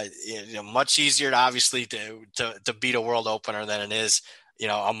 Much easier, obviously, to beat a world opener than it is,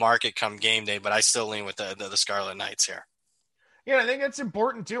 a market come game day. But I still lean with the Scarlet Knights here. Yeah, I think that's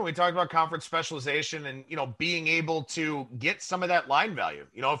important too. We talked about conference specialization and being able to get some of that line value.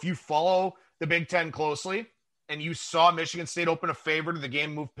 If you follow the Big Ten closely and you saw Michigan State open a favor to the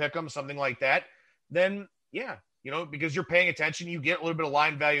game, move pick'em, something like that, then yeah, because you're paying attention, you get a little bit of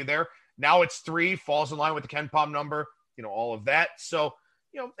line value there. Now it's 3, falls in line with the Ken Pom number, all of that. So,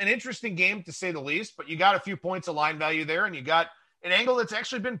 an interesting game to say the least, but you got a few points of line value there, and you got an angle that's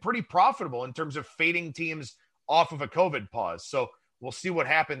actually been pretty profitable in terms of fading teams off of a COVID pause. So we'll see what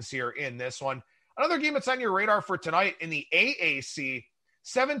happens here in this one. Another game that's on your radar for tonight in the AAC,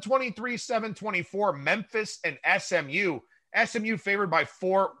 723-724, Memphis and SMU. SMU favored by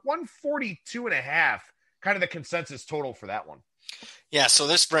 4, 142.5, kind of the consensus total for that one. Yeah, so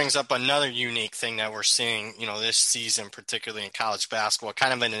this brings up another unique thing that we're seeing, this season, particularly in college basketball,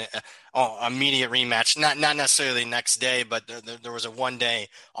 kind of an immediate rematch, not necessarily the next day, but there was a 1-day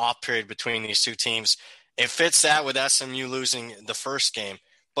off period between these two teams. It fits that with SMU losing the first game,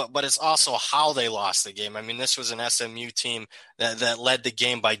 but it's also how they lost the game. I mean, this was an SMU team that led the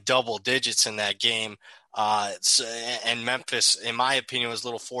game by double digits in that game. And Memphis, in my opinion, was a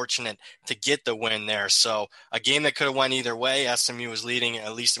little fortunate to get the win there. So a game that could have went either way. SMU was leading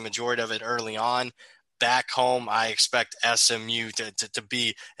at least a majority of it early on. Back home, I expect SMU to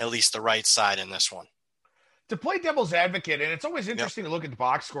be at least the right side in this one. To play devil's advocate, and it's always interesting to look at the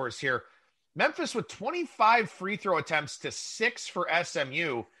box scores here. Memphis with 25 free throw attempts to 6 for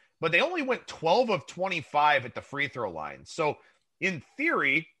SMU, but they only went 12 of 25 at the free throw line. So in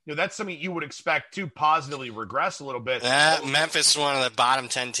theory, that's something you would expect to positively regress a little bit. Memphis is one of the bottom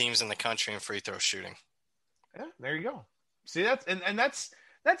 10 teams in the country in free throw shooting. Yeah, there you go. See, that's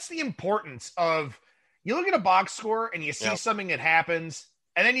the importance of, you look at a box score and you see something that happens,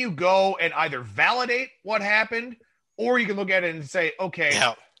 and then you go and either validate what happened, or you can look at it and say,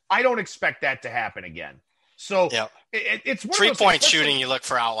 okay, I don't expect that to happen again. So it's one 3-point shooting. You look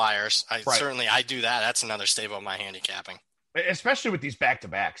for outliers. Certainly I do that. That's another staple of my handicapping. Especially with these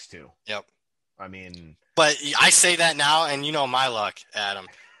back-to-backs, too. Yep. I mean... But I say that now, and my luck, Adam.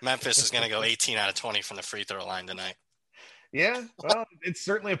 Memphis is going to go 18 out of 20 from the free throw line tonight. Yeah, well, it's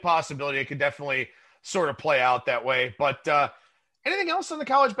certainly a possibility. It could definitely sort of play out that way. But anything else on the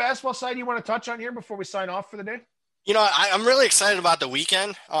college basketball side you want to touch on here before we sign off for the day? I'm really excited about the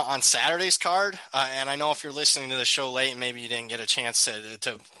weekend on Saturday's card. And I know if you're listening to the show late, maybe you didn't get a chance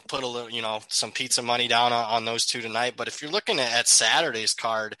to put a little, some pizza money down on those two tonight. But if you're looking at Saturday's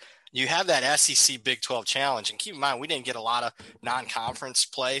card, you have that SEC Big 12 Challenge. And keep in mind, we didn't get a lot of non-conference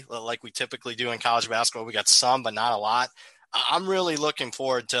play like we typically do in college basketball. We got some, but not a lot. I'm really looking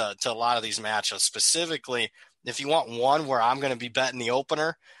forward to a lot of these matchups, specifically if you want one where I'm going to be betting the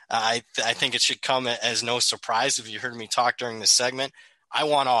opener. I think it should come as no surprise if you heard me talk during this segment. I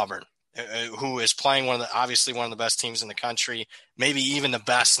want Auburn, who is playing obviously one of the best teams in the country, maybe even the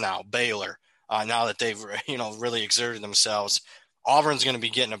best now, Baylor, now that they've really exerted themselves. Auburn's going to be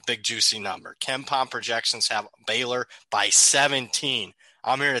getting a big juicy number. Ken Pom projections have Baylor by 17.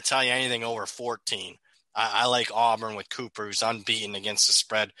 I'm here to tell you anything over 14. I like Auburn with Cooper, who's unbeaten against the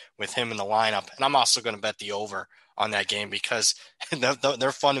spread with him in the lineup. And I'm also going to bet the over on that game because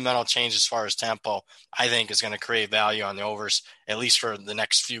their fundamental change as far as tempo, I think, is going to create value on the overs, at least for the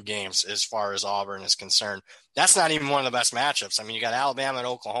next few games as far as Auburn is concerned. That's not even one of the best matchups. I mean, you got Alabama and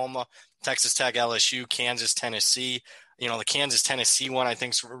Oklahoma, Texas Tech, LSU, Kansas, Tennessee. The Kansas-Tennessee one I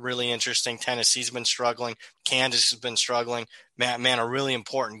think is really interesting. Tennessee's been struggling. Kansas has been struggling. Man, a really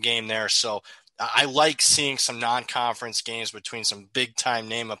important game there. So I like seeing some non-conference games between some big-time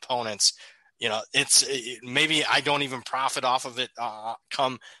name opponents. Maybe I don't even profit off of it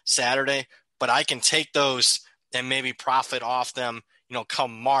come Saturday, but I can take those and maybe profit off them,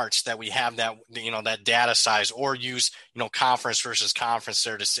 come March, that we have that, that data size, or use, conference versus conference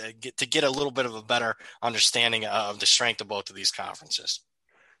there to get a little bit of a better understanding of the strength of both of these conferences.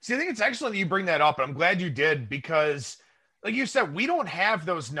 See, I think it's excellent that you bring that up, and I'm glad you did, because like you said, we don't have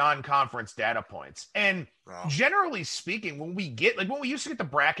those non-conference data points. And generally speaking, when we used to get the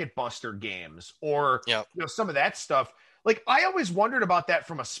bracket buster games or some of that stuff, like I always wondered about that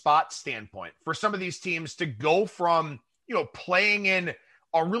from a spot standpoint for some of these teams to go from, playing in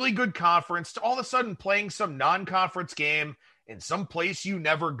a really good conference to all of a sudden playing some non-conference game in some place you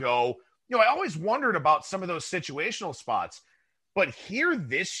never go. I always wondered about some of those situational spots. But here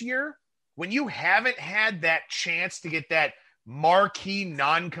this year, when you haven't had that chance to get that marquee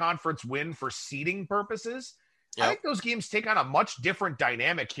non-conference win for seeding purposes, I think those games take on a much different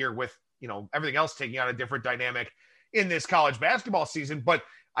dynamic here with, everything else taking on a different dynamic in this college basketball season. But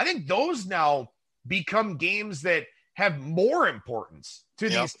I think those now become games that have more importance to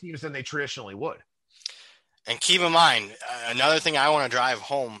these teams than they traditionally would. And keep in mind, another thing I want to drive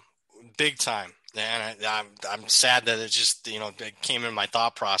home big time, and I'm sad that it just, it came in my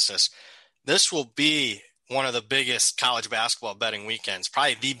thought process. This will be one of the biggest college basketball betting weekends,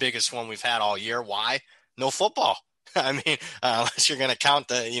 probably the biggest one we've had all year. Why? No football. I mean, unless you're going to count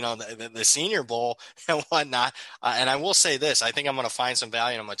the Senior Bowl and whatnot. And I will say this, I think I'm going to find some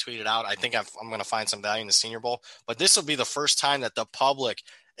value, and I'm going to tweet it out. I think I'm going to find some value in the Senior Bowl, but this will be the first time that the public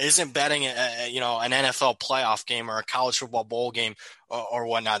isn't betting, an NFL playoff game or a college football bowl game or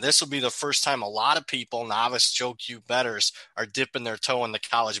whatnot. This will be the first time a lot of people, novice Joe Q bettors, are dipping their toe in the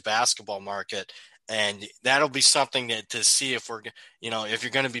college basketball market. And that'll be something to see if if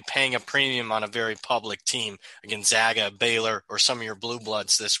you're going to be paying a premium on a very public team, Gonzaga, Baylor, or some of your blue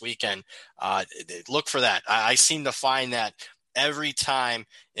bloods this weekend. Look for that. I seem to find that every time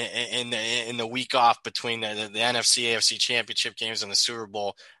in the week off between the NFC, AFC championship games and the Super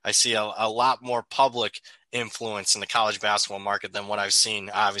Bowl, I see a lot more public influence in the college basketball market than what I've seen,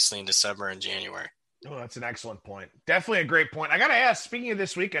 obviously, in December and January. Oh, that's an excellent point. Definitely a great point. I got to ask, speaking of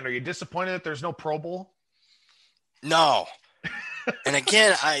this weekend, are you disappointed that there's no Pro Bowl? No. And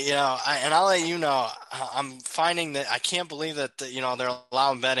again, I'll let you know, I'm finding that I can't believe that, they're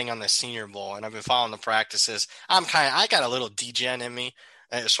allowing betting on the Senior Bowl, and I've been following the practices. I got a little degen in me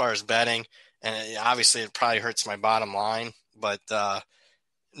as far as betting, and obviously it probably hurts my bottom line, but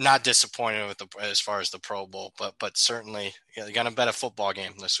not disappointed as far as the Pro Bowl, but certainly you're going to bet a football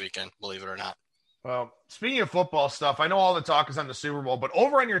game this weekend, believe it or not. Well, speaking of football stuff, I know all the talk is on the Super Bowl, but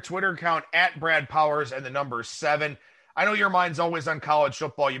over on your Twitter account, at Brad Powers and the number 7, I know your mind's always on college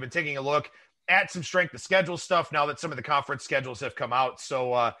football. You've been taking a look at some strength of schedule stuff now that some of the conference schedules have come out.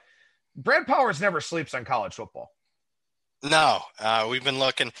 So Brad Powers never sleeps on college football. No, we've been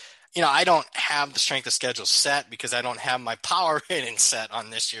looking. I don't have the strength of schedule set because I don't have my power rating set on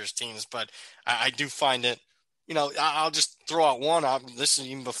this year's teams, but I do find it, I'll just throw out one. This is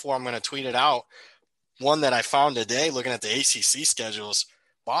even before I'm going to tweet it out. One that I found today, looking at the ACC schedules,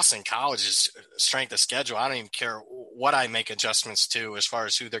 Boston College's strength of schedule, I don't even care what I make adjustments to as far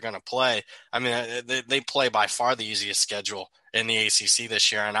as who they're going to play. I mean, they play by far the easiest schedule in the ACC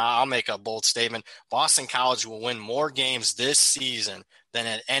this year, and I'll make a bold statement. Boston College will win more games this season than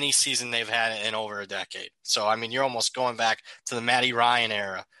at any season they've had in over a decade. So, I mean, you're almost going back to the Matty Ryan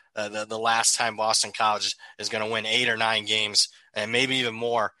era, the last time Boston College is going to win 8 or 9 games and maybe even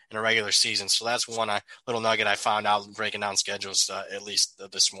more in a regular season. So that's one little nugget I found out breaking down schedules at least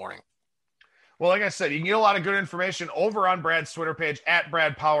this morning. Well, like I said, you can get a lot of good information over on Brad's Twitter page, at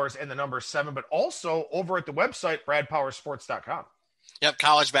Brad Powers and the number 7, but also over at the website, bradpowersports.com. Yep,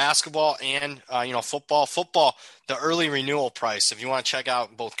 college basketball and, football, the early renewal price. If you want to check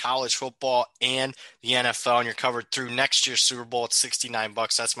out both college football and the NFL and you're covered through next year's Super Bowl, it's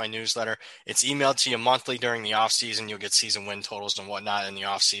 $69. That's my newsletter. It's emailed to you monthly during the offseason. You'll get season win totals and whatnot in the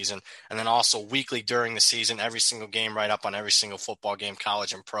offseason. And then also weekly during the season, every single game right up on every single football game,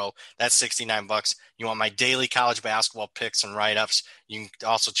 college and pro. That's $69. You want my daily college basketball picks and write-ups, you can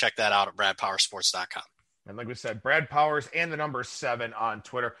also check that out at bradpowersports.com. And like we said, Brad Powers and the number 7 on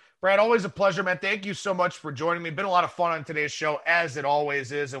Twitter. Brad, always a pleasure, man. Thank you so much for joining me. Been a lot of fun on today's show, as it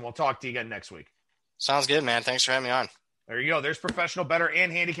always is, and we'll talk to you again next week. Sounds good, man. Thanks for having me on. There you go. There's professional bettor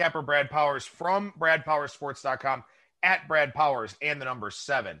and handicapper Brad Powers from bradpowersports.com, at Brad Powers and the number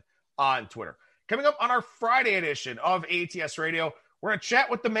 7 on Twitter. Coming up on our Friday edition of ATS Radio, we're going to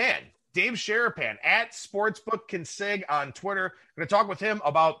chat with the man, Dave Sharapan, at Sportsbook Consig on Twitter. We're going to talk with him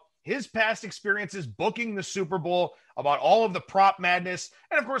about his past experiences booking the Super Bowl, about all of the prop madness,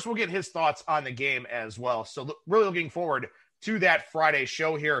 and of course, we'll get his thoughts on the game as well. So really looking forward to that Friday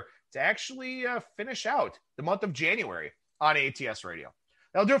show here. to actually finish out the month of January on ATS Radio.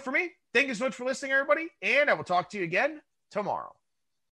 That'll do it for me. Thank you so much for listening, everybody, and I will talk to you again tomorrow.